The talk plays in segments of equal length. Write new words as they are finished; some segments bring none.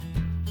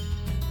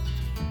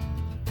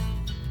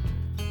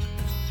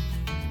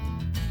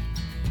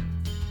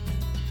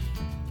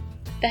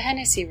The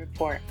Hennessy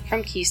Report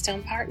from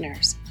Keystone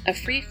Partners, a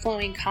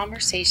free-flowing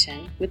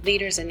conversation with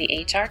leaders in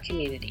the HR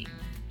community,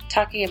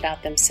 talking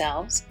about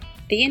themselves,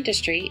 the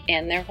industry,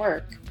 and their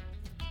work.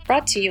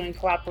 Brought to you in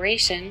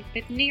cooperation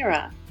with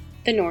NERA,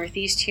 the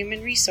Northeast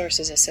Human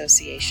Resources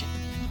Association.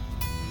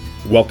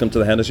 Welcome to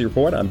the Hennessy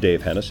Report. I'm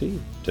Dave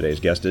Hennessy. Today's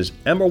guest is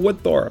Emma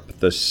Woodthorpe,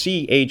 the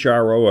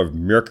CHRO of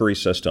Mercury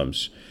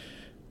Systems.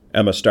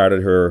 Emma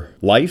started her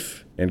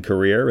life and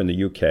career in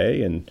the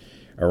UK and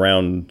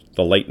around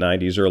the late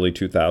 90s, early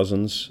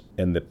 2000s,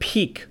 and the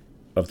peak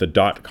of the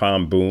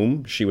dot-com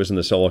boom. She was in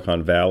the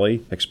Silicon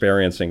Valley,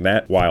 experiencing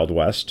that Wild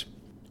West.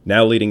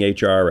 Now leading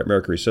HR at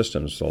Mercury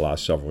Systems the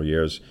last several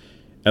years,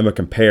 Emma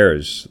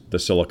compares the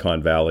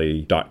Silicon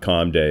Valley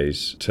dot-com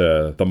days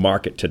to the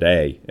market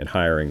today in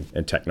hiring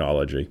and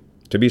technology.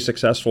 To be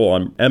successful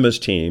on Emma's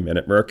team and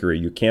at Mercury,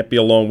 you can't be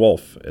a lone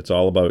wolf. It's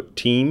all about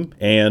team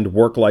and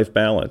work-life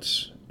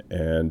balance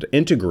and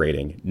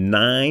integrating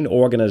 9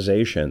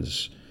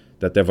 organizations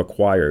that they've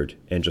acquired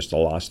in just the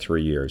last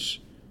 3 years.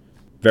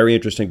 Very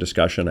interesting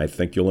discussion. I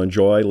think you'll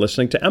enjoy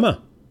listening to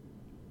Emma.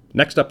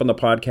 Next up on the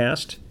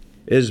podcast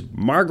is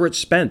Margaret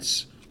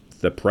Spence,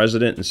 the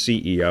president and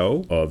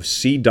CEO of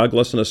C.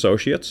 Douglas &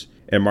 Associates.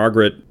 And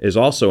Margaret is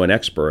also an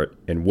expert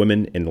in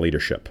women in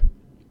leadership.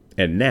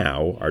 And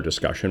now our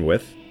discussion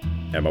with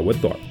Emma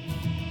Woodthorpe.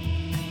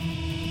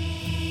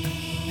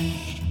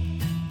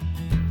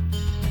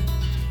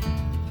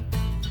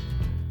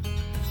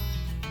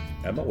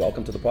 Emma,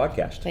 welcome to the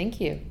podcast.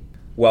 Thank you.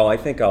 Well, I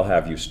think I'll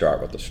have you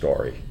start with the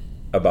story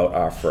about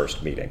our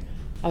first meeting.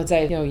 I would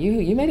say,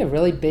 you made a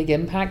really big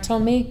impact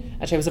on me.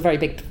 Actually, it was a very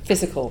big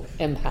physical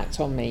impact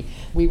on me.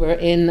 We were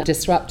in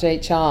Disrupt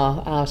HR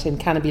out in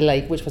Canopy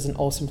Lake, which was an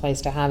awesome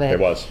place to have it. It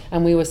was.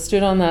 And we were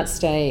stood on that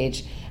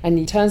stage, and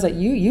it turns out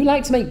you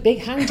like to make big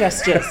hand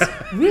gestures,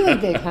 really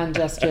big hand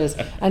gestures.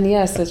 And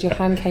yes, as your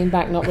hand came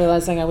back, not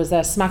realizing I was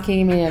there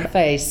smacking me in the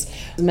face,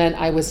 meant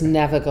I was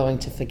never going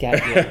to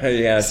forget you.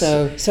 Yes.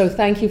 So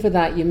thank you for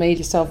that. You made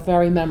yourself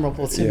very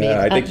memorable to me.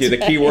 Yeah, I think the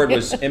key word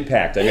was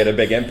impact. I made a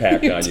big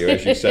impact on you,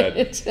 as you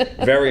said.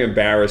 Very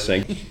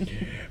embarrassing.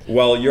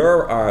 Well,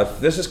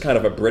 this is kind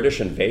of a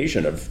British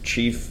invasion of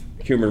chief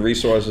human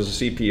resources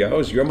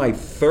CPOs. You're my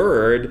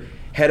third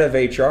head of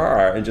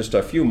HR in just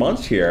a few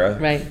months here.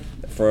 Right.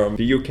 From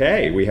the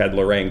UK, we had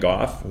Lorraine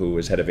Goff, who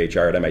was head of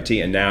HR at MIT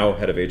and now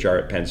head of HR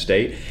at Penn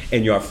State,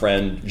 and your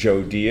friend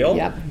Joe Deal,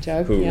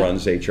 who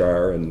runs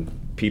HR and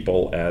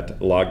people at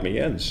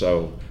LogMeIn.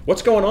 So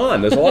what's going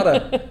on? There's a lot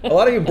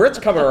of you Brits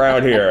coming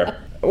around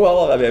here.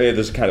 Well, I mean,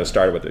 this kind of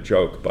started with a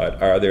joke,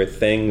 but are there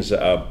things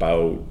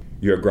about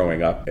your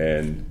growing up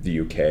in the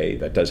UK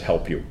that does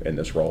help you in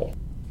this role?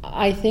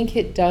 I think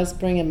it does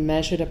bring a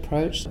measured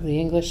approach.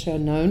 The English are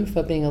known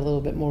for being a little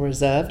bit more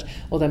reserved,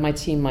 although my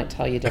team might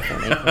tell you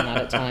differently from that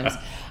at times.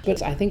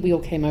 But I think we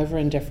all came over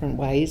in different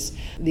ways.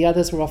 The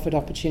others were offered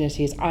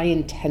opportunities. I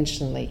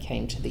intentionally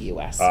came to the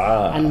US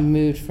and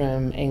moved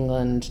from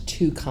England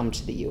to come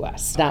to the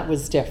US. That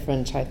was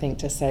different, I think,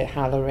 to say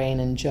how Lorraine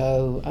and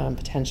Joe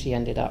potentially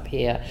ended up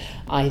here.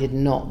 I did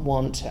not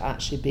want to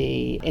actually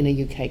be in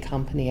a UK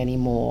company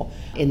anymore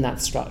in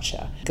that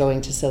structure. Going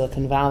to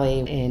Silicon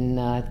Valley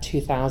in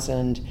 2000,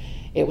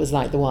 it was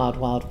like the wild,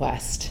 wild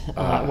west.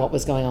 What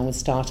was going on with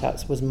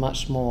startups was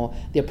much more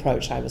the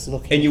approach I was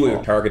looking for. And you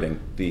were targeting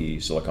the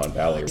Silicon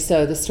Valley.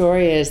 So the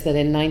story is that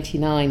in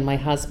 99, my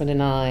husband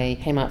and I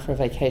came out for a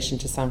vacation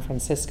to San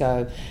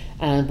Francisco,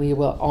 and we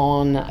were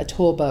on a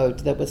tour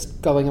boat that was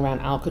going around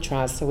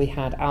Alcatraz. So we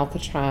had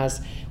Alcatraz,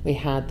 we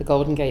had the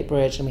Golden Gate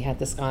Bridge, and we had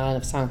the skyline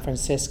of San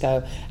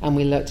Francisco, and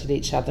we looked at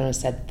each other and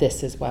said,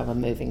 this is where we're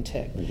moving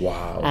to.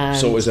 Wow. And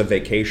so it was a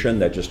vacation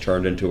that just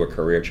turned into a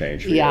career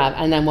change for you. Yeah,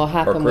 and then what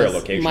happened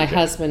was my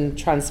husband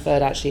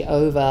transferred actually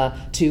over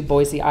to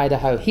Boise,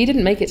 Idaho. He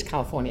didn't make it to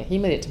California. He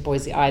made it to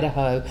Boise,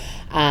 Idaho,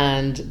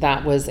 and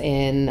that was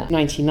in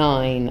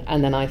 99,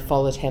 and then I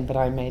followed him, but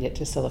I made it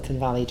to Silicon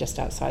Valley just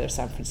outside of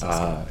San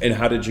Francisco. And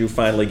how did you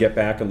finally get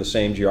back on the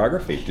same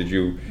geography? Did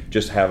you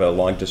just have a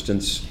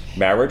long-distance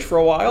marriage for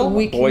a while?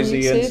 We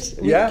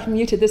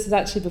commuted. This is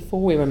actually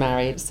before we were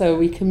married. So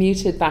we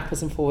commuted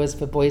backwards and forwards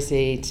for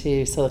Boise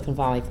to Silicon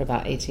Valley for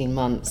about 18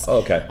 months.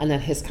 Okay. And then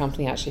his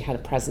company actually had a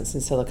presence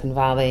in Silicon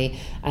Valley.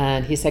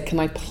 And he said, can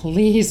I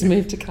please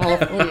move to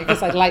California?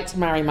 Because I'd like to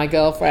marry my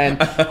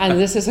girlfriend. And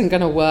this isn't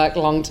going to work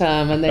long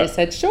term. And they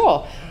said,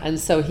 sure. And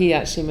so he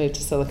actually moved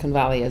to Silicon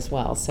Valley as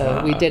well.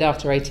 So we did,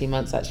 after 18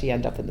 months, actually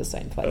end up in the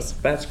same place.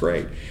 That's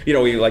great.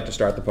 We like to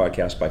start the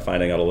podcast by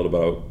finding out a little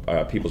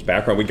about people's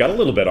background. We got a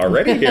little bit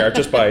already here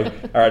just by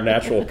our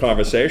natural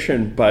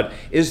conversation, but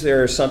is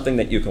there something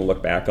that you can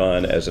look back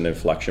on as an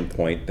inflection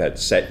point that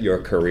set your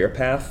career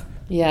path?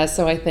 Yeah,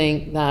 so I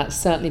think that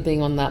certainly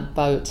being on that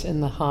boat in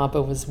the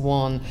harbor was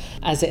one.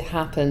 As it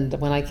happened,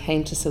 when I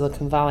came to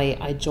Silicon Valley,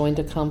 I joined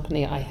a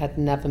company I had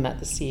never met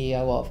the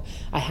CEO of.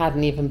 I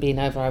hadn't even been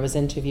over. I was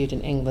interviewed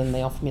in England.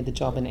 They offered me the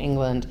job in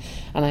England.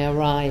 And I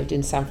arrived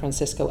in San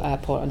Francisco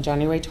airport on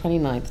January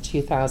 29th,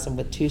 2000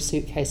 with 2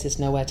 suitcases,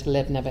 nowhere to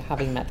live, never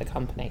having met the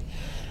company.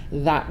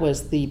 that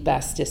was the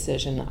best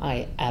decision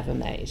I ever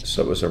made.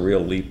 So it was a real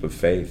leap of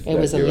faith. It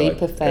was a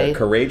leap of faith. A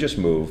courageous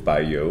move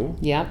by you.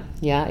 Yeah.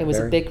 It was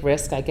a big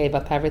risk. I gave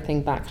up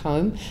everything back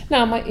home.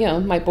 Now,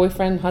 my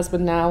boyfriend,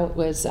 husband now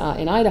was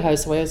in Idaho,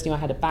 so I always knew I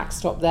had a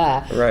backstop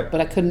there. Right.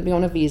 But I couldn't be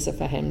on a visa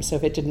for him, so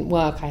if it didn't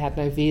work, I had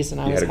no visa,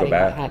 and I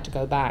had to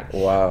go back.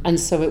 Wow. And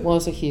so it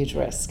was a huge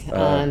risk,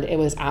 and it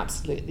was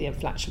absolutely the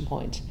inflection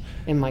point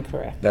in my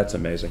career. That's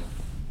amazing.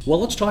 Well,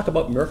 let's talk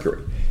about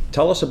Mercury.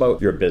 Tell us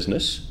about your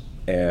business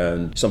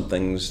and some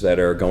things that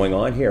are going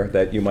on here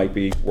that you might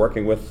be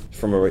working with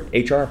from an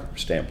HR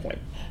standpoint.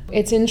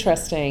 It's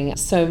interesting.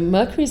 So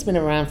Mercury's been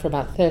around for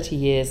about 30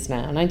 years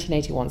now,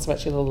 1981, so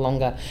actually a little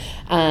longer.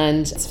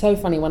 And it's so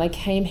funny, when I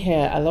came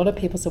here, a lot of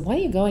people said, why are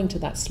you going to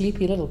that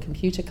sleepy little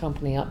computer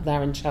company up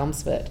there in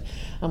Chelmsford?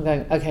 I'm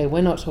going, okay,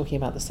 we're not talking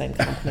about the same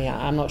company.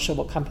 I'm not sure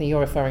what company you're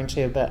referring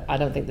to, but I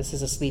don't think this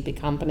is a sleepy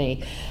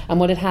company. And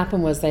what had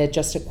happened was they had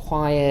just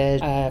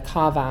acquired a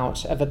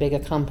carve-out of a bigger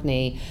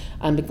company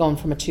and had gone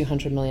from a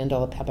 $200 million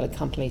public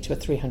company to a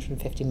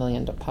 $350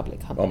 million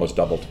public company.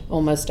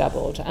 Almost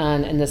doubled.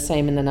 And the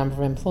same in the number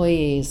of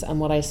employees. And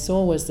what I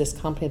saw was this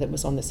company that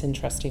was on this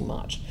interesting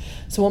march.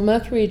 So what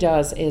Mercury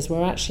does is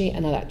we're actually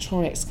an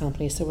electronics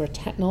company, so we're a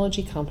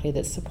technology company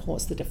that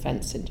supports the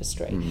defense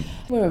industry.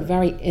 Mm-hmm. We're a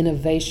very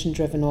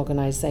innovation-driven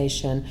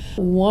organization.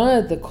 One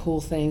of the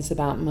cool things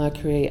about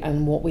Mercury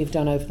and what we've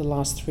done over the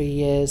last 3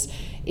 years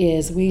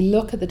is we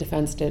look at the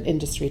defense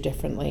industry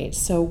differently.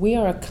 So we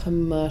are a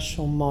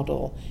commercial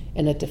model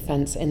in a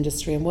defense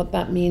industry, and what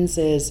that means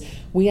is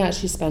we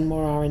actually spend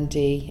more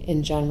R&D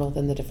in general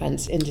than the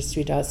defense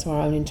industry does, so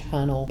our own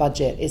internal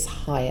budget is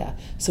higher.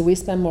 So we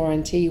spend more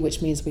R&D,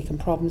 which means we can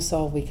problem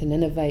solve, we can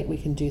innovate, we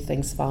can do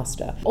things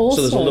faster. Also,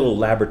 so there's a little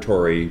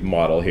laboratory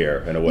model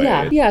here in a way.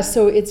 Yeah,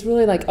 so it's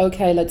really like,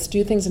 okay, let's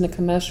do things in a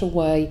commercial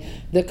way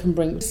that can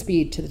bring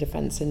speed to the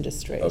defense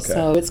industry. Okay.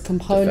 So it's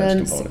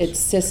components, it's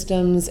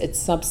systems, it's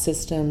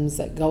subsystems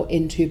that go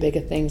into bigger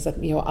things, like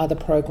other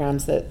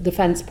programs that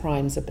defense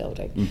primes are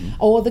building,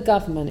 or the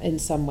government in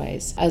some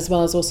ways, as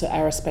well as also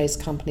aerospace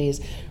companies.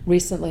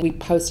 Recently, we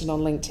posted on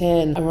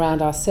LinkedIn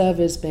around our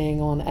servers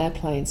being on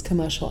airplanes,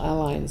 commercial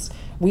airlines.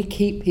 We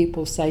keep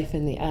people safe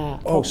in the air.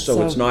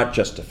 So it's not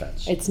just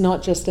defense. It's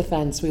not just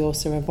defense. We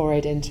also have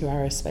forayed into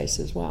aerospace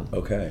as well.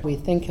 Okay. We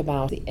think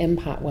about the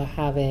impact we're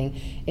having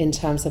in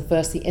terms of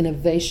first the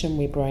innovation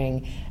we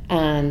bring,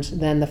 and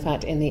then the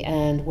fact in the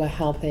end we're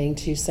helping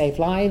to save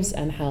lives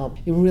and help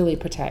really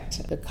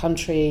protect the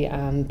country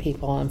and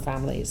people and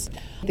families.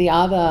 The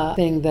other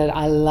thing that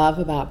I love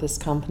about this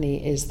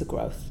company is the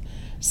growth.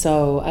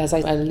 So as I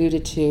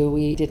alluded to,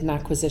 we did an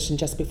acquisition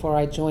just before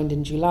I joined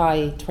in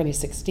July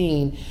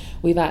 2016.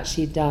 We've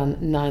actually done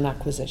 9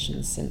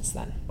 acquisitions since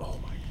then. Oh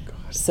my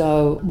God.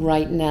 So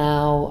right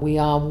now we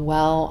are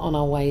well on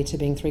our way to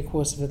being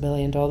 $750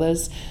 million.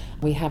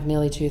 We have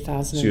nearly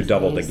 2,000 So you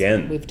doubled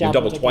again. We've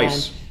doubled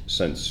twice again.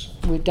 since.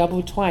 We've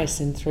doubled twice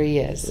in 3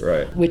 years,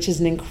 right? Which is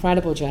an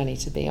incredible journey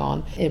to be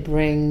on. It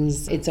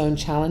brings its own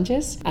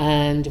challenges,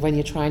 and when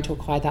you're trying to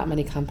acquire that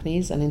many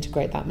companies and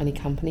integrate that many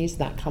companies,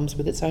 that comes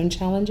with its own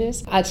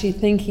challenges. Actually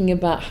thinking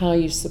about how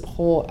you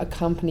support a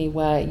company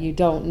where you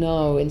don't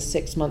know in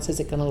 6 months is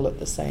it going to look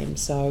the same.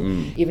 So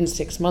even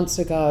 6 months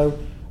ago,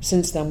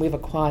 since then, we've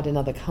acquired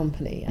another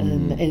company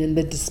and in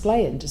the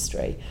display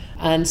industry.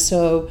 And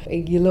so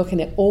you look and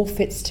it all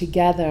fits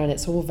together and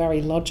it's all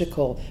very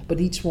logical,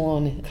 but each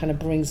one kind of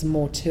brings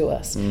more to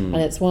us. And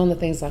it's one of the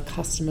things our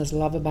customers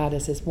love about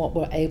us is what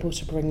we're able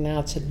to bring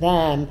now to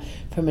them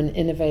from an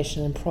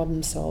innovation and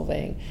problem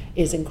solving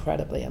is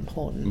incredibly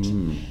important.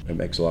 It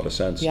makes a lot of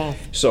sense. Yeah.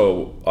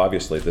 So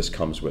obviously this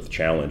comes with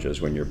challenges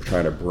when you're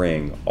trying to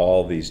bring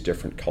all these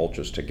different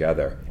cultures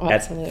together.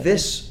 Absolutely. At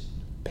this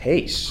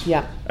pace.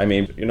 Yeah. I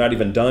mean, you're not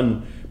even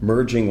done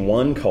merging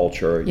one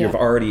culture, you've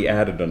already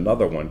added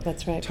another one.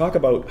 That's right. Talk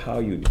about how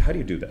do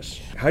you do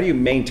this? How do you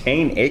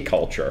maintain a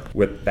culture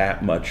with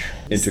that much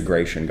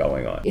integration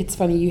going on? It's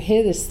funny, you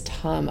hear this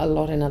term a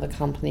lot in other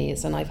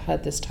companies, and I've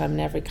heard this term in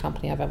every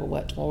company I've ever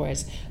worked for,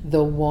 is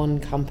the one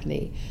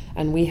company.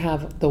 And we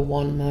have the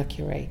one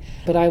Mercury.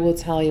 But I will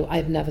tell you,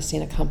 I've never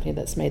seen a company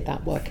that's made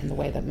that work in the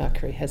way that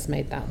Mercury has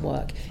made that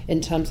work, in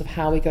terms of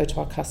how we go to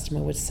our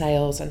customer with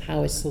sales and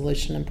how we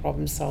solution and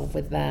problem solve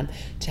with them,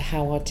 to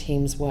how our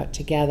teams work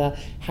together,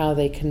 how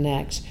they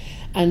connect.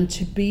 And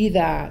to be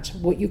that,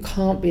 what you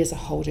can't be is a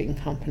holding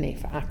company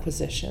for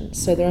acquisition.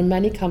 So there are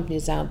many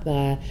companies out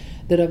there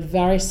that are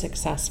very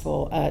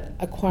successful at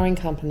acquiring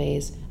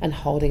companies and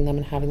holding them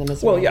and having them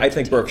as I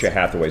think Berkshire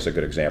Hathaway is a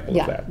good example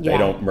of that. They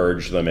don't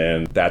merge them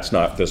in. That's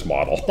not this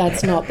model.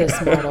 That's not this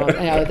model.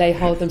 They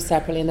hold them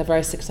separately and they're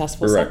very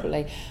successful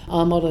separately.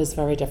 Our model is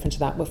very different to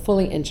that. We're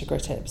fully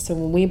integrative. So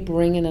when we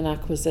bring in an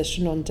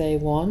acquisition on day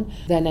one,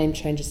 their name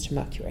changes to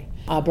Mercury.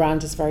 Our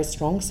brand is very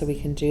strong, so we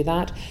can do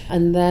that.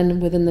 And then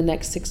within the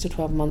next 6 to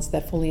 12 months,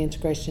 they're fully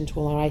integrated into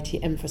all our IT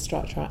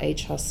infrastructure, our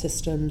HR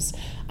systems,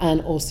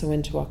 and also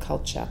into our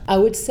culture. I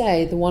would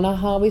say the one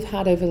aha we've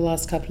had over the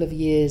last couple of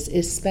years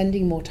is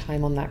spending more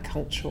time on that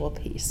cultural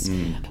piece.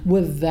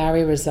 We're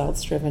very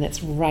results driven.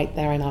 It's right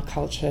there in our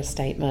culture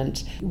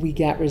statement. We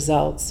get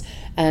results,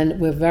 and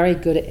we're very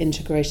good at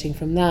integrating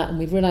from that. And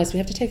we've realized we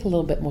have to take a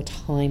little bit more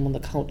time on the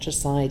culture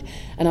side.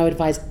 And I would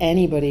advise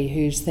anybody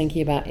who's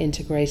thinking about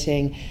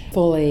integrating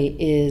fully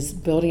is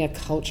building a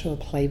cultural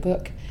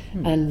playbook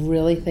and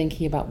really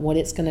thinking about what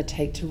it's going to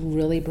take to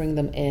really bring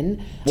them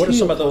in. What are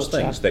some of those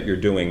things that you're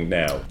doing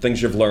now?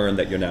 Things you've learned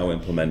that you're now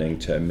implementing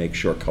to make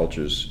sure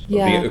cultures,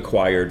 the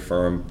acquired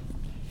firm,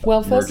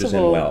 well, first merges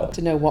of all, in well?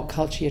 To know what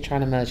culture you're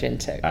trying to merge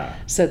into.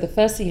 So the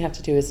first thing you have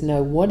to do is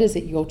know what is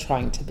it you're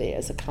trying to be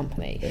as a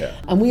company.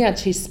 And we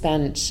actually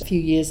spent a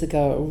few years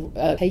ago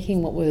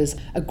taking what was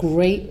a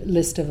great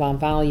list of our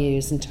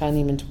values and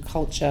turning them into a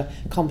culture,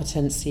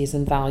 competencies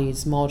and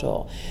values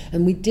model.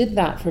 And we did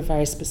that for a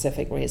very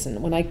specific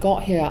reason. When I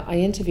got here, I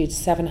interviewed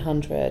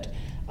 700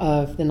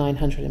 of the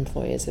 900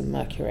 employees in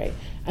Mercury.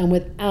 And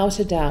without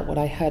a doubt, what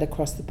I heard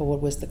across the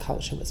board was the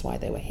culture was why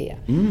they were here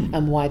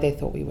and why they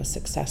thought we were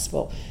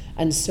successful.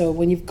 And so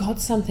when you've got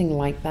something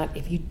like that,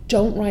 if you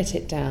don't write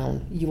it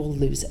down, you will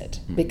lose it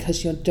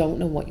because you don't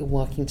know what you're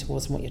working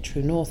towards and what your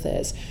true north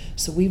is.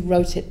 So we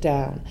wrote it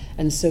down.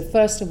 And so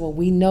first of all,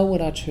 we know what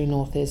our true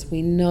north is.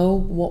 We know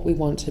what we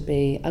want to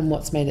be and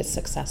what's made it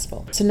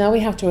successful. So now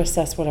we have to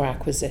assess what our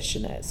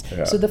acquisition is.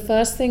 So the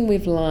first thing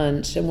we've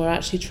learned, and we're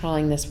actually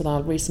trying this with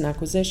our recent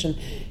acquisition,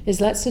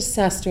 is let's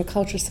assess, do a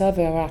culture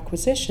survey of our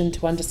acquisition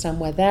to understand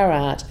where they're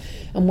at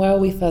and where are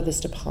we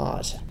furthest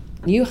apart.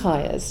 New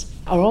hires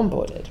are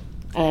onboarded,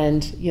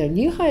 and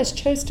new hires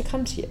chose to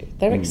come to you.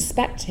 They're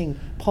expecting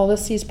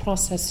policies,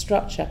 process,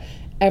 structure.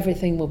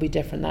 Everything will be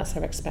different. That's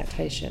their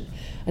expectation.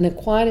 An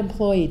acquired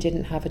employee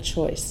didn't have a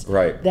choice.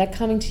 Right. They're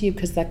coming to you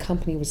because their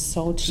company was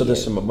sold to you. So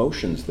there's some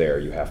emotions there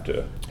you have to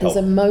help. There's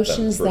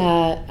emotions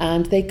there,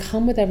 and they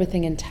come with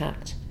everything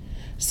intact.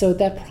 So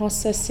their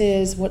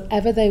processes,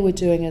 whatever they were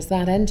doing as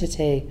that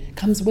entity,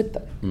 comes with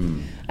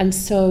them. And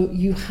so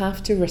you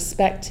have to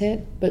respect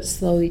it, but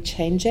slowly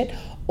change it.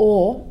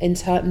 Or in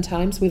certain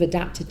times, we've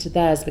adapted to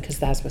theirs because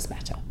theirs was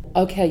better.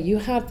 Okay, you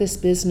have this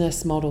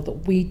business model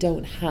that we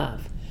don't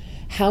have.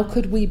 How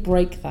could we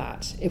break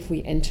that if we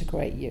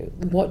integrate you?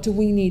 What do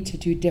we need to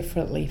do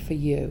differently for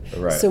you?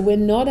 Right. So we're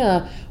not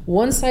a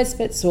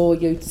one-size-fits-all.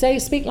 You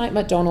speak like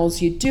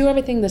McDonald's, you do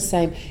everything the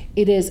same.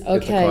 It is okay.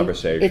 It's a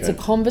conversation. It's a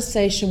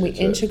conversation. We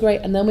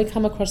integrate, and then we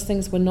come across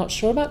things we're not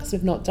sure about because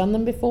we've not done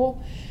them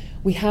before.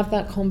 We have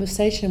that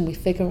conversation. We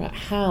figure out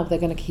how they're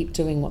going to keep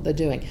doing what they're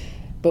doing,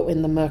 but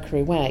in the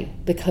Mercury way,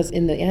 because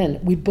in the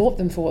end, we bought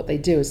them for what they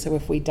do. So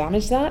if we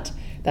damage that,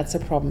 that's a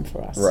problem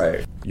for us.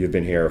 Right. You've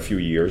been here a few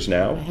years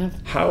now. I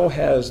have. How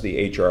has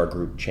the HR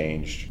group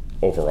changed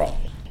overall?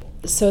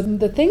 So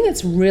the thing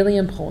that's really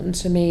important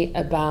to me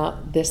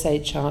about this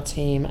HR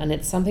team, and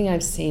it's something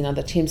I've seen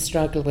other teams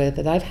struggle with,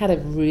 that I've had a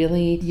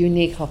really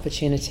unique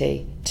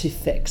opportunity to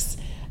fix,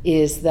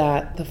 is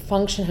that the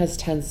function has a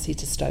tendency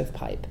to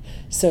stovepipe.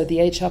 So the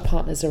HR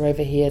partners are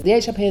over here. The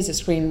HR peers are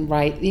extreme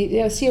right.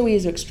 The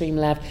COEs are extreme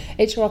left.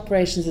 HR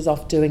operations is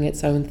off doing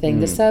its own thing.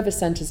 The service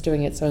center is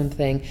doing its own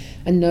thing,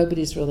 and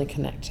nobody's really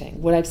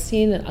connecting. What I've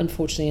seen,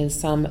 unfortunately, in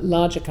some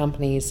larger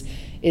companies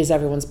is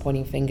everyone's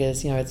pointing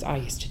fingers. I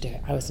used to do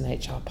it. I was an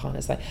HR partner.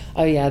 It's like,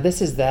 oh yeah,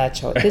 this is their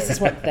choice. This is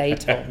what they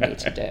told me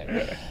to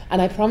do.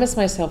 And I promised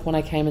myself when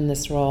I came in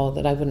this role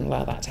that I wouldn't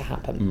allow that to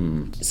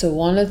happen. So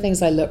one of the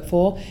things I look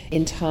for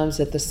in terms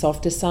of the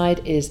softer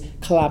side is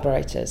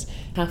collaborators.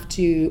 Have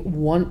to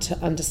want to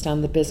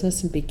understand the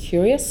business and be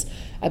curious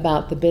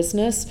about the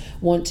business,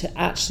 want to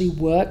actually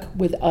work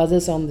with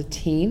others on the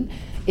team.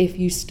 If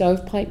you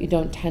stovepipe, you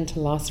don't tend to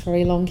last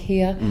very long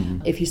here.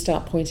 If you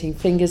start pointing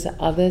fingers at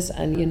others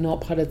and you're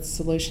not part of the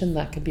solution,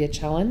 that could be a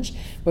challenge.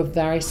 We're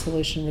very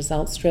solution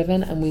results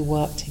driven, and we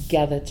work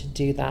together to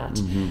do that.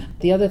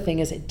 The other thing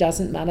is, it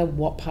doesn't matter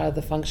what part of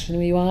the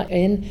function you are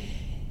in.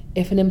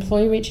 If an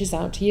employee reaches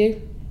out to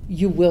you,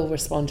 you will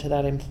respond to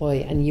that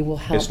employee and you will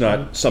help It's not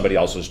them. somebody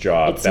else's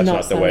job. It's That's not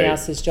not the somebody way.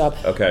 else's job.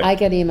 Okay. I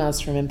get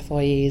emails from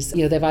employees.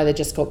 They've either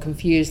just got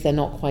confused, they're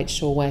not quite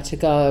sure where to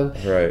go.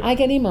 Right. I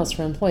get emails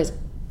from employees.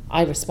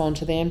 I respond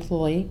to the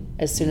employee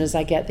as soon as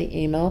I get the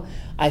email.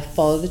 I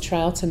follow the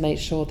trail to make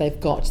sure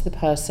they've got to the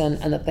person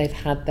and that they've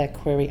had their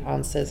query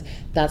answers.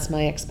 That's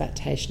my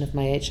expectation of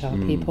my HR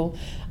people.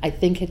 I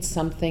think it's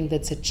something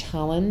that's a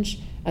challenge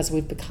as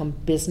we've become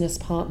business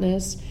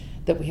partners,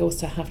 that we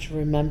also have to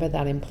remember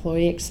that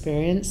employee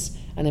experience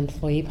and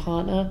employee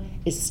partner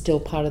is still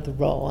part of the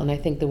role. And I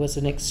think there was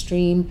an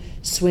extreme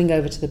swing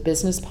over to the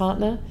business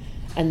partner,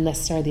 and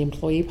necessarily the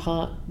employee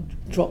part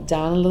dropped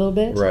down a little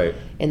bit. Right.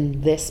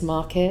 In this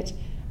market,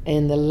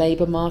 in the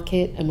labor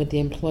market, and with the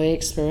employee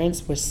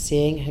experience, we're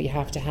seeing how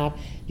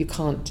you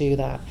can't do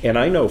that. And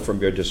I know from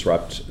your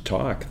Disrupt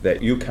talk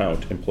that you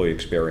count employee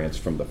experience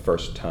from the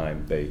first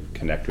time they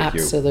connect with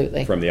Absolutely.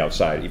 you from the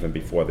outside, even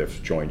before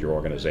they've joined your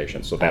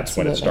organization. So that's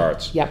when it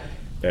Absolutely. starts. Yep.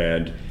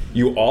 And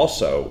you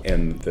also,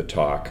 in the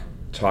talk,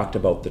 talked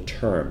about the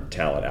term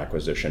talent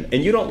acquisition,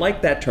 and you don't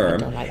like that term. I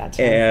don't like that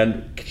term.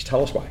 And can you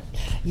tell us why?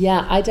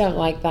 Yeah, I don't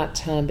like that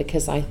term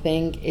because I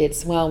think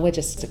it's, well, we're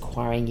just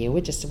acquiring you.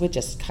 We're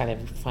just kind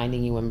of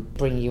finding you and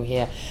bringing you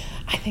here.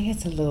 I think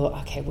it's a little,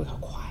 okay, we'll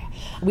acquire.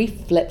 We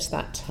flipped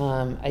that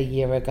term a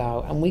year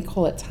ago and we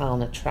call it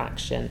talent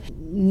attraction.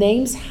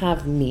 Names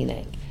have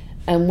meaning.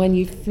 And when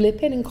you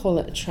flip it and call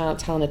it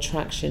talent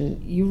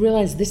attraction, you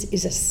realize this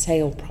is a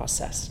sale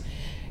process.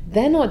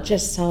 They're not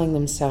just selling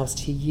themselves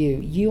to you.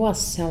 You are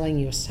selling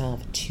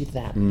yourself to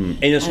them.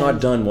 And it's not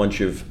done once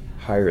you've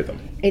hired them.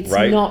 It's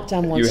right? not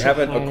done once you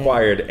haven't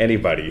acquired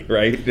anybody,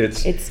 right?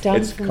 It's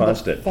done from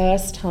constant. The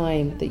first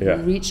time that you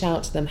reach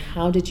out to them.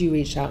 How did you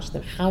reach out to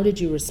them? How did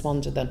you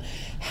respond to them?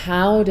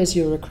 How does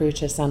your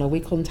recruiter sound? Or we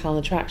call them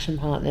talent attraction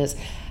partners.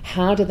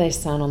 How do they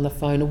sound on the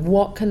phone?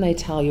 What can they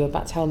tell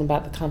them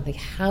about the company?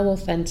 How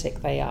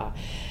authentic they are.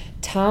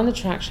 Talent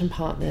attraction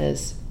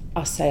partners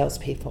are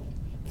salespeople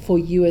for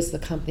you as the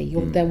company.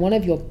 They're one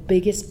of your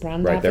biggest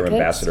brand advocates. They're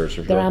ambassadors. For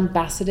sure. They're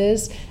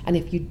ambassadors. And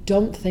if you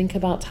don't think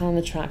about talent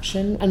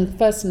attraction, and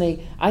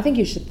personally, I think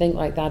you should think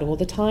like that all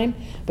the time,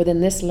 but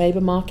in this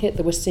labor market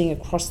that we're seeing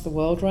across the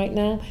world right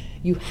now,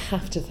 you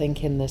have to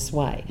think in this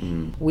way.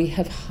 We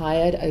have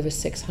hired over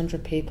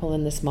 600 people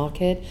in this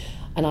market,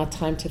 and our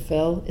time to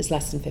fill is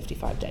less than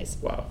 55 days.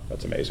 Wow,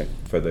 that's amazing.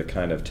 For the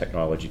kind of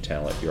technology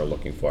talent you're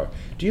looking for,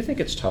 do you think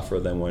it's tougher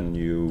than when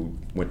you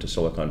went to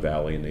Silicon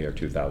Valley in the year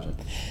 2000?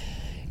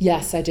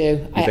 Yes, I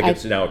do. You think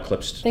it's now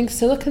eclipsed? I think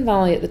Silicon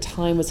Valley at the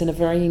time was in a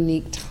very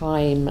unique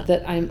time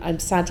that I'm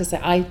sad to say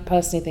I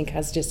personally think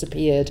has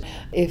disappeared.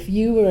 If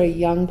you were a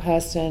young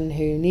person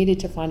who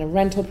needed to find a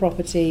rental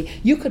property,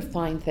 you could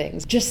find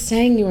things. Just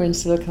saying you were in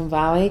Silicon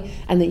Valley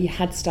and that you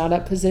had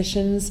startup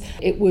positions,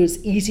 it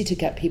was easy to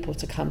get people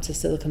to come to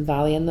Silicon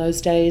Valley in those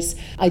days.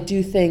 I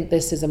do think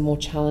this is a more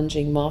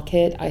challenging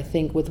market. I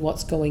think with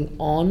what's going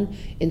on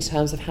in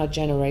terms of how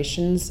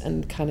generations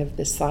and kind of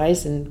the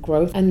size and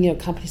growth, and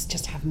companies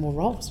just have more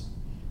roles.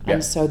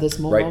 And so there's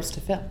more roles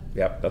to fill.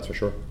 Yeah, that's for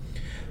sure.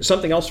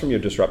 Something else from your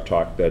Disrupt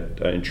talk that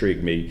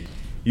intrigued me,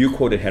 you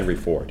quoted Henry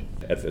Ford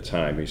at the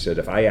time. He said,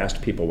 if I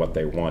asked people what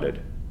they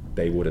wanted,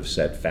 they would have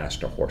said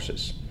faster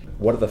horses.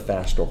 What are the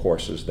faster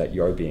horses that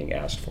you're being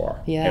asked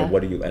for? Yeah. And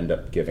what do you end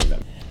up giving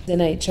them? In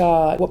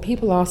HR, what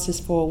people asked us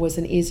for was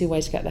an easy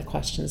way to get their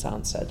questions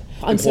answered.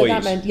 And employees. So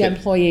that meant,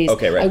 employees.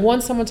 Okay, right. I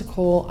want someone to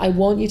call. I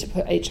want you to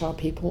put HR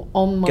people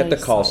on my Get the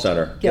call side.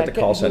 center. Get the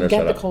call center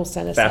set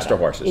up. Faster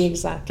horses.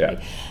 Exactly.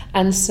 Yeah.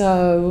 And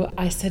so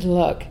I said,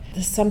 look,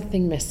 there's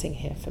something missing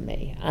here for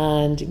me.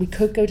 And we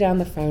could go down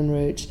the phone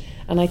route.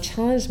 And I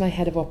challenged my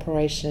head of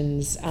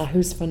operations,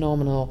 who's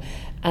phenomenal.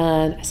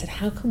 And I said,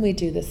 how can we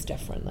do this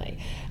differently?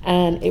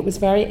 And it was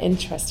very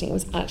interesting. It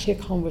was actually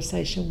a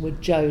conversation with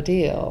Joe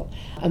Deal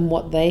and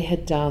what they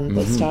had done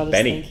that started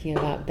thinking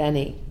about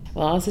Benny.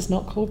 Well, ours is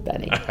not called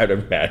Benny. I'd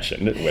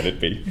imagine it would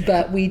be.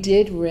 But we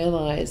did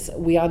realize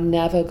we are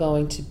never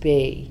going to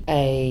be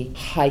a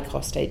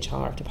high-cost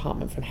HR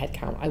department from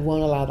headcount. I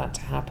won't allow that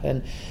to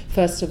happen.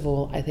 First of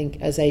all, I think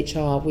as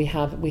HR, we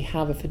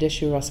have a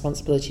fiduciary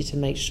responsibility to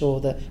make sure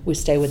that we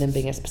stay within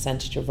being a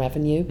percentage of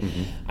revenue.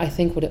 I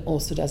think what it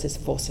also does is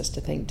force us to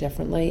think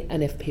differently.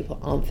 And if people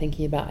aren't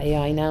thinking about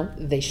AI now,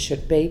 they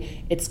should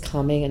be. It's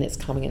coming, and it's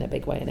coming in a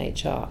big way in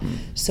HR.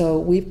 So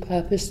we've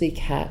purposely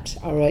kept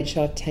our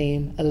HR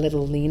team a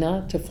little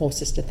leaner to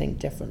force us to think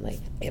differently.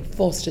 It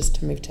forced us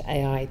to move to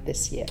AI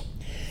this year.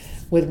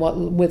 With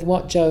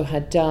what Joe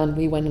had done,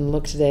 we went and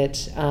looked at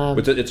it.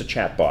 It's a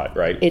chat bot,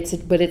 right?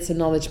 But it's a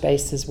knowledge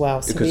base as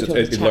well. So because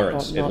it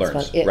learns.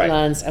 It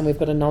learns, and we've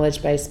got a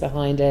knowledge base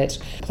behind it.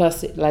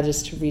 Plus, it led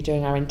us to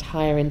redoing our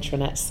entire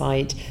intranet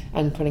site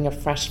and putting a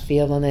fresh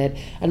feel on it,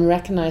 and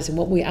recognizing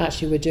what we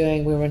actually were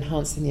doing. We were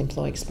enhancing the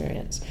employee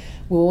experience.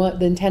 The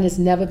intent has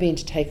never been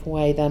to take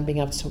away them being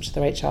able to talk to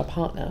their HR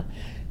partner.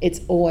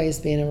 It's always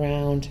been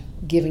around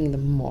giving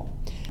them more.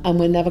 And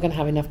we're never going to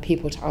have enough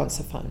people to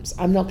answer phones.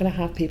 I'm not going to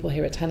have people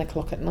here at 10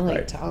 o'clock at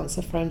night to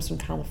answer phones from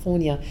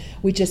California.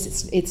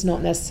 It's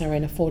not necessarily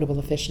an affordable,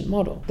 efficient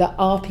model. There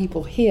are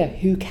people here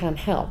who can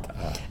help.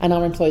 And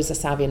our employees are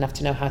savvy enough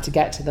to know how to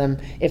get to them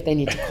if they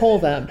need to call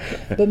them.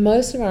 But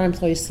most of our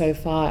employees so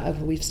far,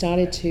 we've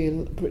started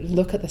to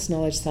look at this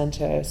knowledge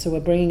center. So we're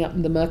bringing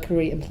up the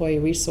Mercury Employee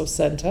Resource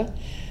Center.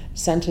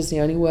 Center's the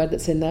only word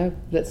that's in there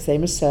that's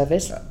same as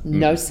service.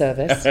 No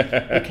service,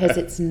 because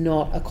it's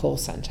not a call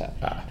center.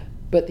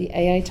 But the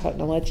AI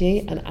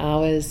technology, and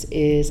ours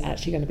is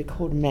actually going to be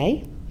called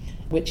May,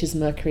 which is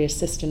Mercury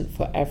Assistant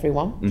for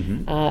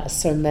Everyone.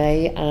 So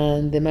May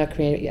and the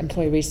Mercury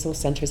Employee Resource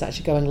Center is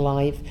actually going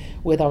live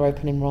with our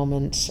open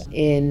enrollment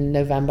in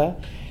November.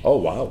 Oh,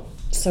 wow.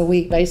 So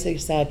we basically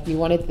said, you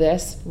wanted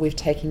this, we've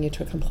taken you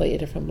to a completely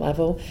different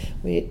level.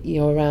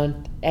 You're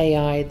around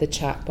AI, the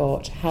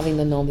chatbot, having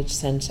the knowledge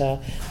center.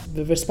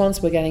 The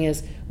response we're getting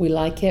is, we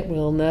like it, we're a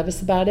little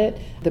nervous about it.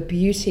 The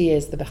beauty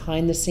is the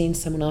behind the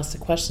scenes, someone asks a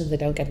question, they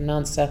don't get an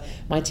answer.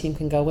 My team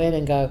can go in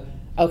and go,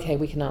 okay,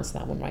 we can answer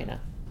that one right now.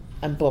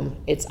 And boom,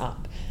 it's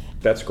up.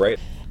 That's great.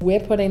 We're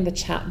putting the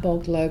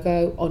Chatbot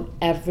logo on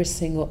every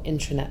single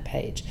intranet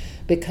page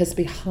because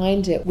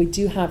behind it, we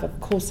do have a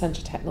call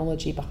center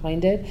technology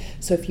behind it.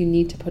 So if you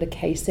need to put a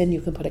case in, you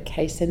can put a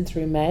case in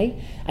through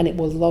May and it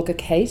will log a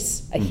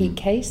case, a heat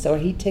case or a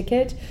heat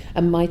ticket,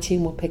 and my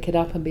team will pick it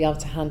up and be able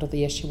to handle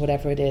the issue,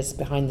 whatever it is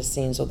behind the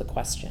scenes or the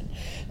question.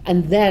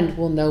 And then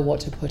we'll know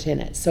what to put in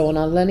it. So on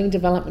our learning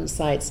development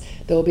sites,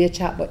 there will be a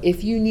chatbot.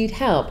 If you need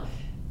help,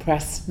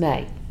 press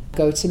May.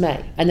 Go to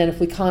May. And then if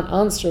we can't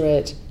answer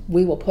it,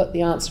 we will put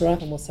the answer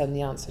up and we'll send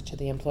the answer to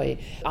the employee.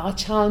 Our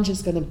challenge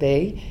is going to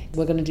be,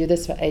 we're going to do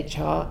this for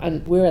HR,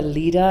 and we're a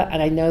leader,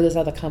 and I know there's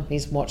other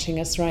companies watching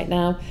us right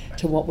now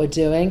to what we're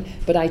doing,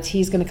 but IT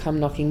is going to come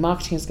knocking,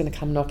 marketing is going to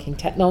come knocking,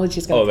 technology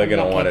is going to come knocking. They're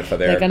going to want it for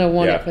They're going to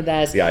want it for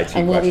theirs. The IT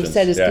and what questions. we've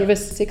said is give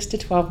us 6 to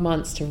 12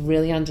 months to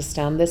really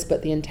understand this,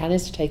 but the intent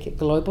is to take it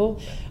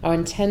global. Our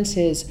intent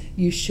is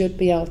you should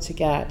be able to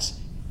get,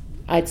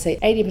 I'd say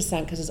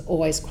 80%, because there's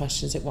always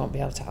questions it won't be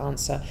able to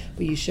answer,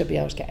 but you should be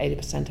able to get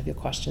 80% of your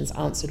questions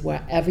answered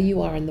wherever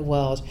you are in the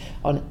world,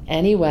 on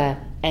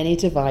anywhere, any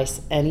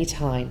device,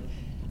 anytime,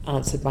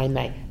 answered by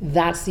May.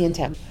 That's the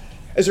intent.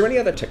 Is there any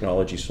other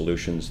technology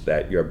solutions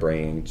that you're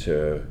bringing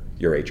to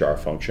your HR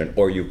function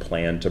or you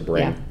plan to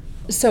bring? Yeah.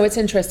 So it's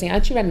interesting. I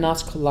actually read an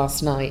article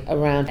last night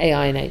around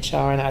AI in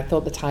HR, and I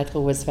thought the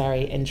title was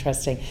very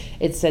interesting.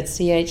 It said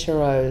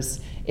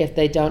CHROs, if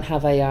they don't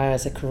have AI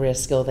as a career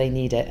skill, they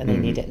need it, and they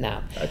need it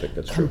now. I think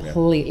that's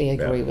completely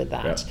true. agree with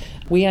that. Yeah.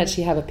 We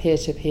actually have a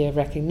peer-to-peer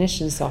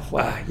recognition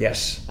software.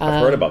 Yes, I've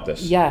heard about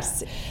this.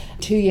 Yes.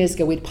 2 years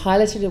ago, we'd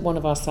piloted it at one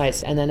of our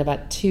sites, and then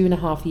about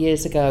 2.5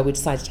 years ago, we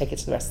decided to take it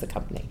to the rest of the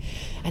company.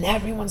 And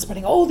everyone's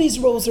putting all these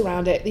rules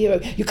around it.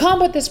 You can't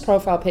put this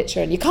profile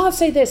picture, and you can't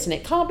say this, and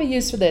it can't be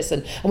used for this,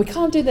 and we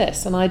can't do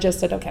this. And I just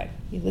said, okay,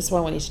 this is what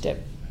I want you to do.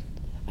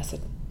 I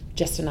said,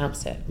 just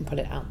announce it and put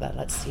it out there.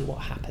 Let's see what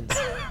happens.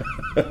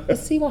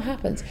 Let's see what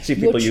happens. See if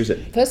people use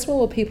it. First of all,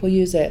 will people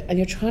use it? And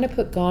you're trying to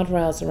put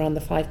guardrails around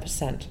the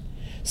 5%.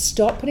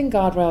 Stop putting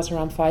guardrails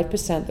around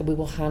 5% that we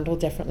will handle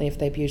differently if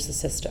they abuse the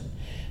system.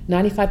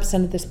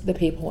 95% of the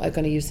people are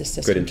going to use this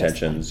system. Good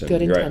intentions.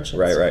 Good intentions.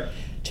 Right.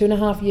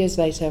 2.5 years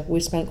later, we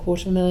spent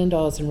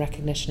 $250,000 in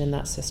recognition in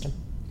that system.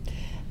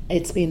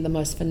 It's been the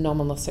most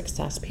phenomenal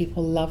success.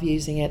 People love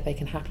using it. They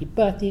can happy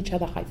birthday each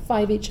other, high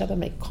five each other,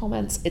 make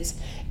comments.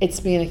 It's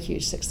been a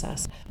huge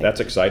success. That's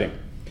exciting.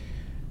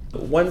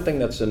 One thing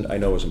that's I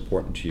know is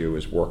important to you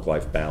is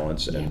work-life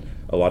balance, and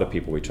a lot of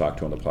people we talk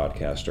to on the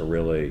podcast are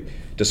really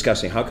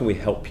discussing how can we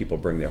help people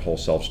bring their whole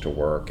selves to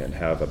work and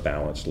have a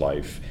balanced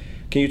life.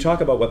 Can you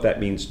talk about what that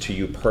means to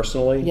you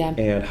personally,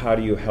 and how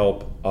do you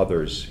help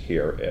others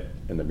here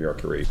in the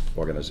Mercury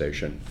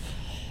organization?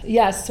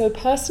 Yes, so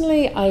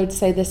personally, I would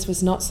say this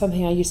was not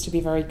something I used to be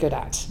very good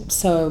at.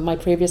 So my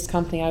previous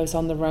company, I was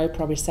on the road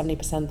probably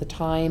 70% of the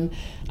time.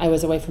 I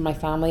was away from my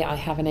family. I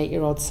have an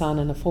 8-year-old son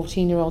and a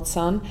 14-year-old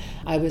son.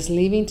 I was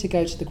leaving to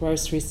go to the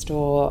grocery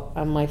store,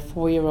 and my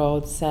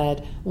 4-year-old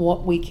said,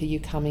 "What week are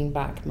you coming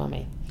back,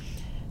 Mummy?"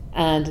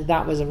 And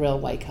that was a real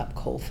wake-up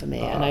call for me.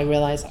 And I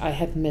realized I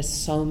had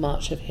missed so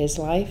much of his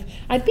life.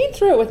 I'd been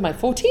through it with my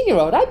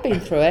 14-year-old. I'd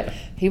been through it.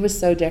 He was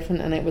so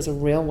different, and it was a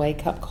real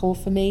wake-up call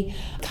for me.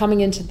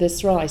 Coming into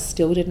this role, I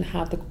still didn't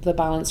have the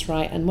balance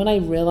right. And what I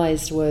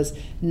realized was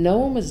no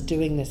one was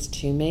doing this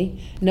to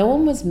me. No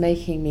one was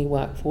making me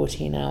work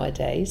 14-hour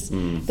days.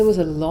 There was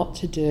a lot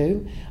to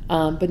do,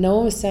 but no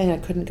one was saying I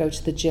couldn't go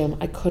to the gym.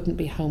 I couldn't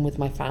be home with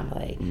my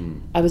family.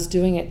 I was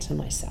doing it to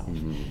myself.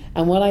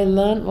 And what I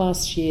learned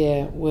last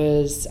year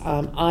was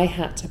I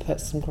had to put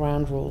some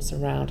ground rules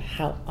around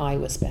how I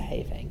was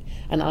behaving,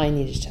 and I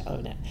needed to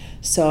own it.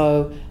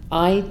 So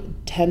I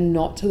tend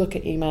not to look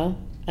at email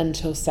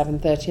until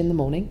 7:30 in the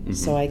morning.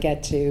 So I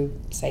get to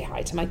say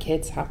hi to my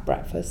kids, have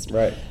breakfast.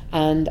 Right.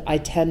 And I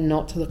tend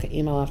not to look at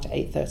email after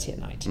 8:30 at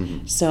night.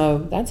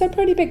 So that's a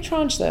pretty big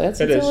tranche though. It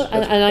is.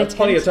 That's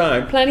plenty of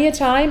time. Plenty of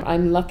time.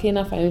 I'm lucky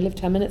enough, I only live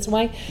 10 minutes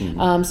away.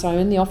 So I'm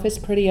in the office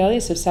pretty early,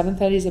 so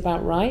 7:30 is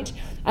about right.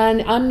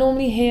 And I'm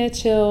normally here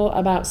till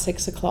about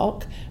 6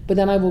 o'clock, but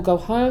then I will go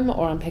home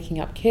or I'm picking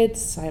up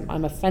kids.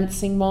 I'm a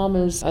fencing mom,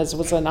 as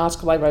was an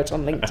article I wrote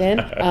on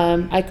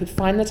LinkedIn. I could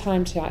find the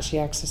time to actually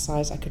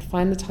exercise. I could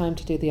find the time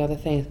to do the other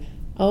things.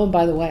 Oh, and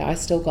by the way, I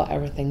still got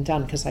everything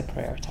done because I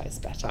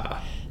prioritized better.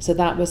 So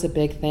that was a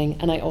big thing.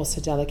 And I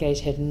also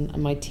delegated, and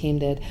my team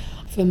did.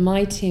 For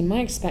my team,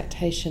 my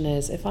expectation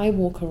is if I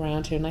walk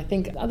around here, and I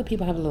think other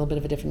people have a little bit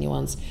of a different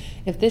nuance,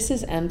 if this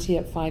is empty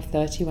at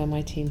 5:30 where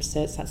my team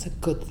sits, that's a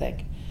good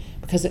thing,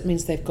 because it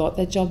means they've got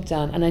their job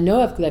done. And I know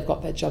they've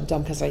got their job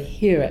done because I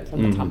hear it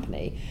from the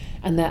company,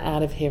 and they're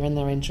out of here and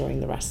they're enjoying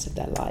the rest of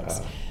their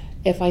lives.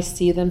 If I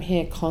see them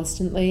here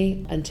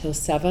constantly until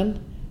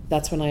 7,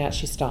 that's when I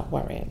actually start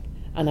worrying.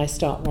 And I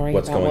start worrying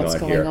about what's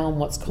going on,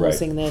 what's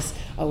causing this.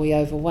 Are we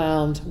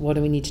overwhelmed? What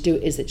do we need to do?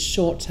 Is it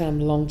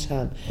short-term,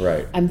 long-term?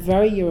 Right. I'm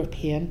very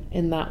European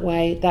in that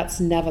way. That's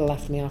never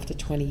left me after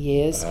 20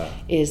 years,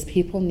 is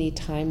people need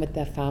time with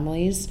their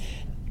families.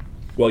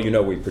 Well,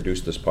 we produce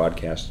this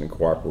podcast in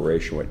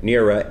cooperation with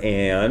NERA,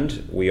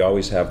 and we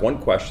always have one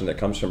question that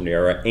comes from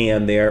NERA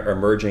and their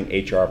emerging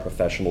HR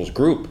professionals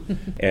group.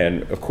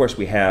 And of course,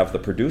 we have the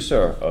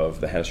producer of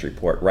the Hennessy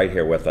Report right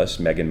here with us,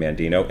 Megan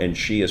Mandino, and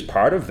she is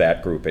part of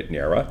that group at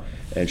NERA,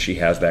 and she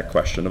has that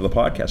question of the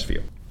podcast for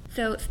you.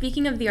 So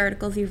speaking of the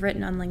articles you've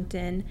written on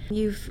LinkedIn,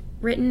 you've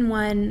written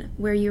one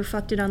where you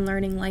reflected on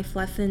learning life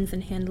lessons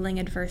and handling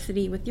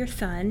adversity with your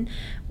son,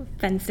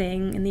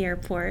 fencing in the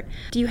airport.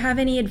 Do you have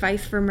any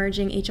advice for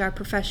emerging HR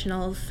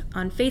professionals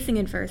on facing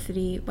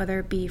adversity, whether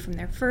it be from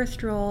their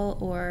first role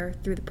or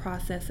through the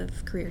process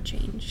of career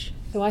change?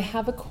 So I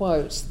have a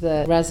quote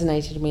that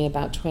resonated with me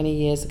about 20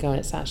 years ago, and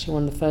it's actually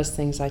one of the first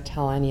things I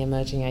tell any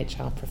emerging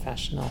HR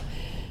professional,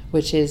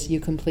 which is you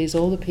can please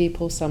all the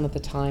people some of the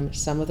time,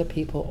 some of the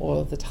people all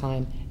of the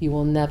time. You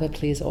will never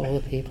please all the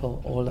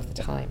people all of the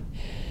time.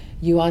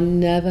 You are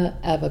never,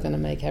 ever going to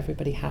make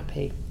everybody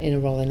happy in a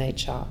role in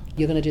HR.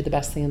 You're going to do the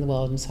best thing in the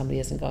world and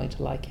somebody isn't going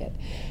to like it.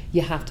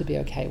 You have to be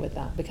okay with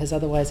that, because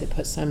otherwise it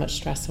puts so much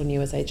stress on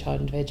you as HR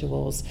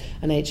individuals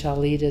and HR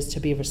leaders to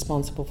be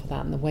responsible for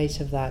that and the weight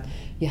of that.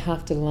 You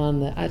have to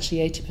learn that actually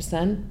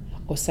 80%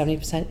 or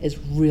 70% is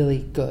really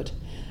good.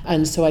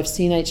 And so I've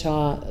seen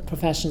HR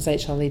professionals,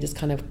 HR leaders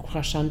kind of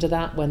crush under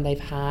that when they've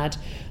had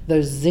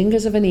those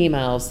zingers of an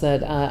emails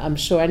that I'm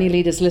sure any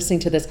leaders listening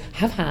to this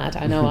have had.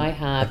 I know I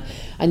have.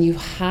 And you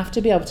have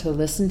to be able to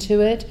listen to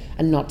it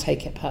and not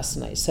take it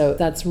personally. So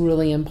that's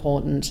really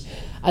important.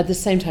 At the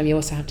same time, you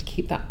also have to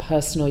keep that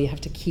personal. You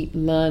have to keep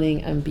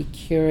learning and be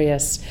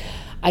curious.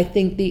 I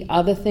think the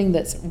other thing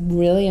that's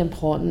really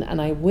important,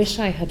 and I wish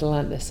I had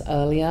learned this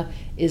earlier,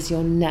 is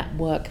your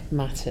network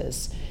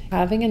matters.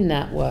 Having a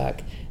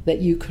network that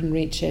you can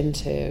reach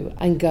into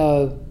and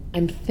go,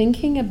 I'm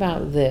thinking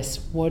about this,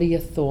 what are your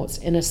thoughts,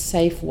 in a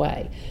safe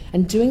way.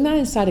 And doing that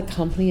inside a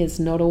company is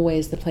not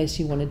always the place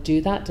you want to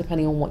do that,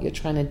 depending on what you're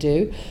trying to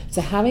do.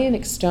 So having an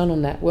external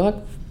network,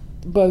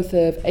 both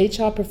of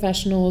HR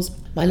professionals,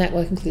 my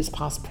network includes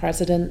past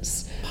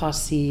presidents,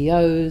 past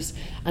CEOs,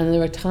 and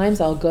there are times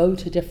I'll go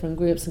to different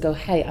groups and go,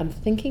 hey, I'm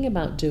thinking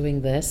about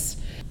doing this.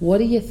 What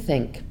do you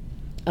think?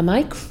 Am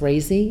I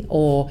crazy?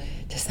 Or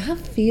does that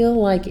feel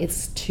like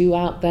it's too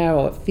out there,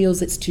 or it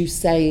feels it's too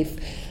safe?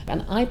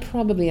 And I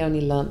probably only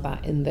learned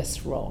that in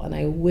this role, and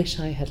I wish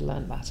I had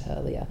learned that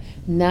earlier.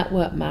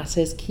 Network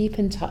matters. Keep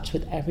in touch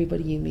with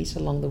everybody you meet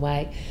along the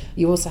way.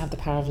 You also have the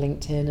power of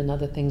LinkedIn and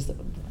other things that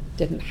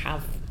didn't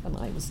have when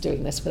I was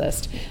doing this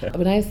first.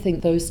 But I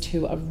think those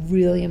two are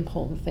really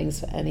important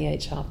things for any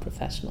HR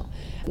professional.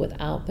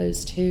 Without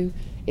those two,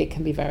 it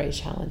can be very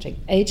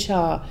challenging.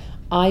 HR,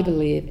 I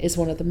believe, is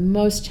one of the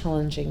most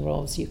challenging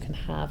roles you can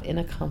have in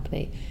a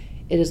company.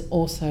 It is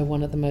also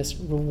one of the most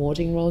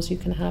rewarding roles you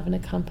can have in a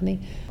company.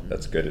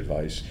 That's good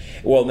advice.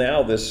 Well,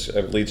 now this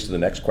leads to the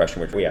next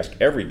question, which we ask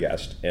every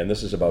guest, and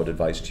this is about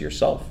advice to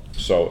yourself.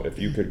 So if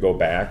you could go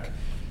back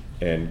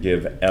and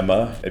give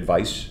Emma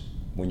advice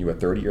when you were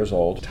 30 years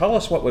old, tell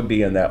us what would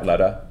be in that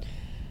letter,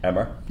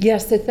 Emma.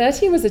 Yes, so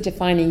 30 was a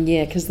defining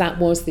year because that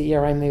was the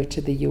year I moved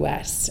to the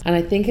US. And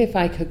I think if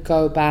I could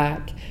go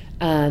back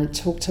and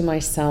talk to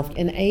myself,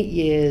 in 8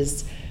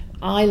 years,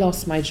 I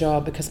lost my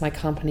job because my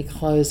company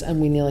closed and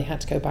we nearly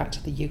had to go back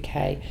to the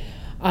UK.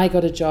 I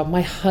got a job,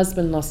 my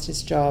husband lost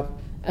his job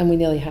and we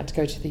nearly had to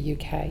go to the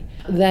UK.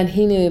 Then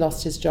he nearly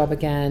lost his job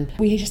again.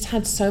 We just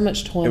had so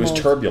much turmoil. It was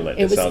turbulent,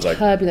 it sounds like.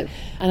 Turbulent.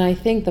 And I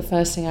think the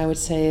first thing I would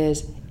say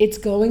is, it's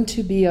going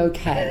to be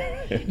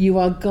okay. You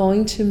are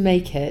going to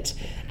make it,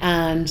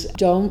 and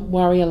don't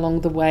worry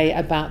along the way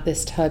about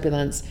this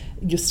turbulence.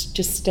 Just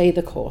stay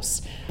the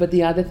course. But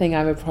the other thing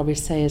I would probably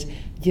say is,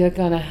 you're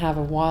going to have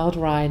a wild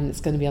ride and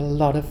it's going to be a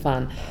lot of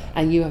fun,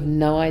 and you have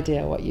no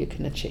idea what you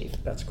can achieve.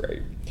 That's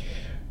great.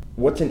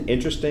 What's an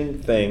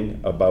interesting thing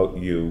about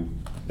you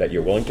that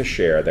you're willing to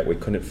share that we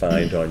couldn't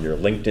find on your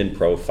LinkedIn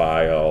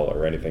profile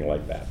or anything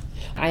like that?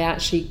 I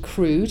actually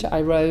crewed.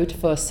 I rowed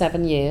for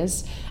 7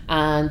 years,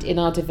 and in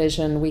our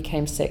division we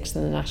came sixth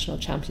in the national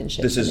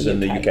championship. This is in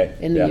the UK?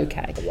 In the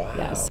UK. Wow.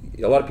 Yes.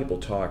 A lot of people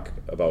talk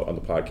about on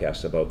the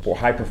podcast about for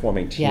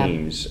high-performing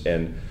teams,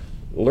 and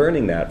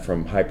learning that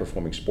from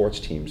high-performing sports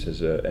teams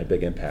has a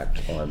big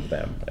impact on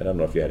them. And I don't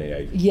know if you had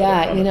any.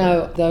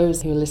 Yeah,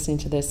 those who are listening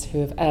to this who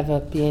have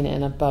ever been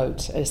in a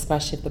boat,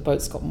 especially if the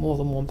boat's got more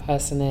than one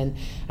person in,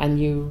 and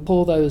you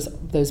pull those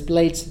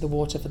blades to the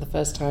water for the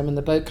first time, and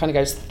the boat kind of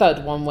goes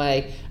thud one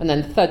way, and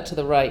then thud to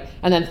the right,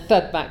 and then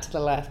thud back to the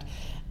left.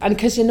 And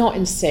because you're not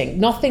in sync,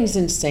 nothing's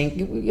in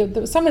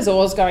sync. Someone's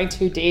always going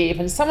too deep,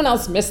 and someone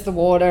else missed the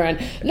water, and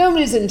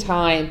nobody's in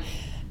time.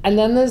 And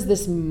then there's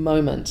this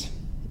moment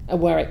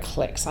where it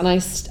clicks. And I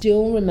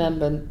still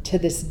remember to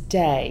this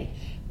day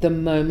the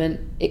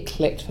moment it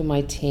clicked for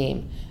my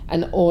team.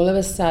 And all of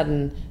a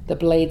sudden, the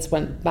blades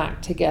went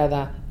back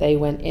together, they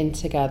went in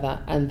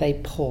together, and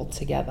they pulled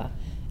together.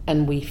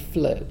 And we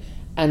flew.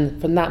 And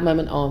from that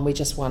moment on, we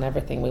just won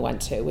everything we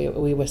went to.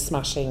 We were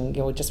smashing,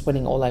 we were just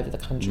winning all over the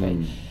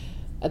country.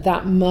 At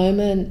that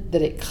moment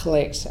that it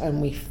clicked and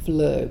we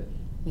flew,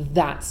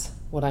 that's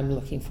what I'm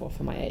looking for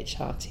my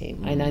HR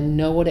team. And I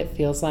know what it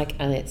feels like,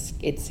 and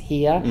it's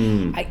here.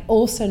 I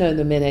also know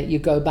the minute you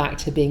go back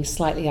to being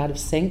slightly out of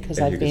sync, because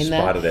I've been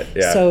there. Spotted it.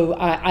 Yeah. So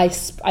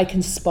I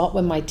can spot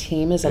when my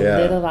team is a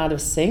little out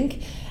of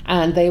sync,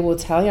 and they will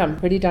tell you. I'm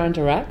pretty darn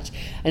direct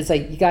and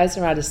say, you guys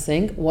are out of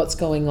sync. What's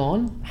going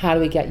on? How do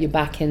we get you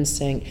back in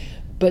sync?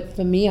 But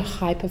for me, a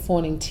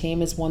high-performing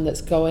team is one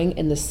that's going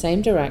in the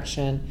same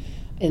direction,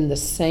 in the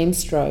same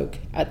stroke,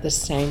 at the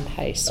same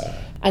pace,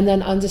 and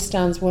then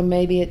understands when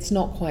maybe it's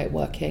not quite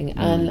working.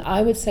 And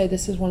I would say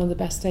this is one of the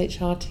best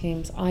HR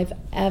teams I've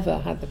ever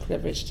had the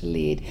privilege to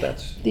lead.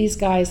 These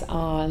guys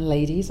are, and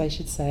ladies I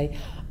should say,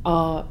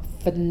 are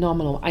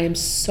phenomenal. I am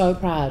so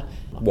proud.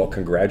 Well,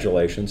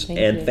 congratulations.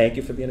 Thank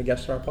you for being a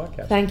guest on our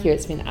podcast. Thank you.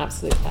 It's been an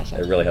absolute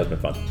pleasure. It really has been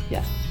fun.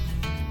 Yeah.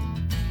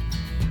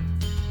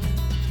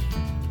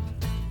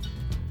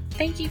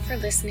 Thank you for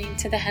listening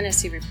to the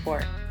Hennessy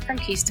Report from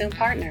Keystone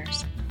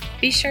Partners.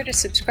 Be sure to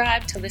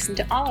subscribe to listen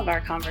to all of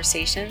our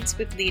conversations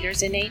with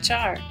leaders in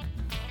HR.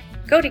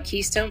 Go to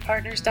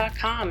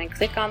KeystonePartners.com and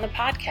click on the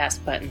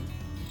podcast button.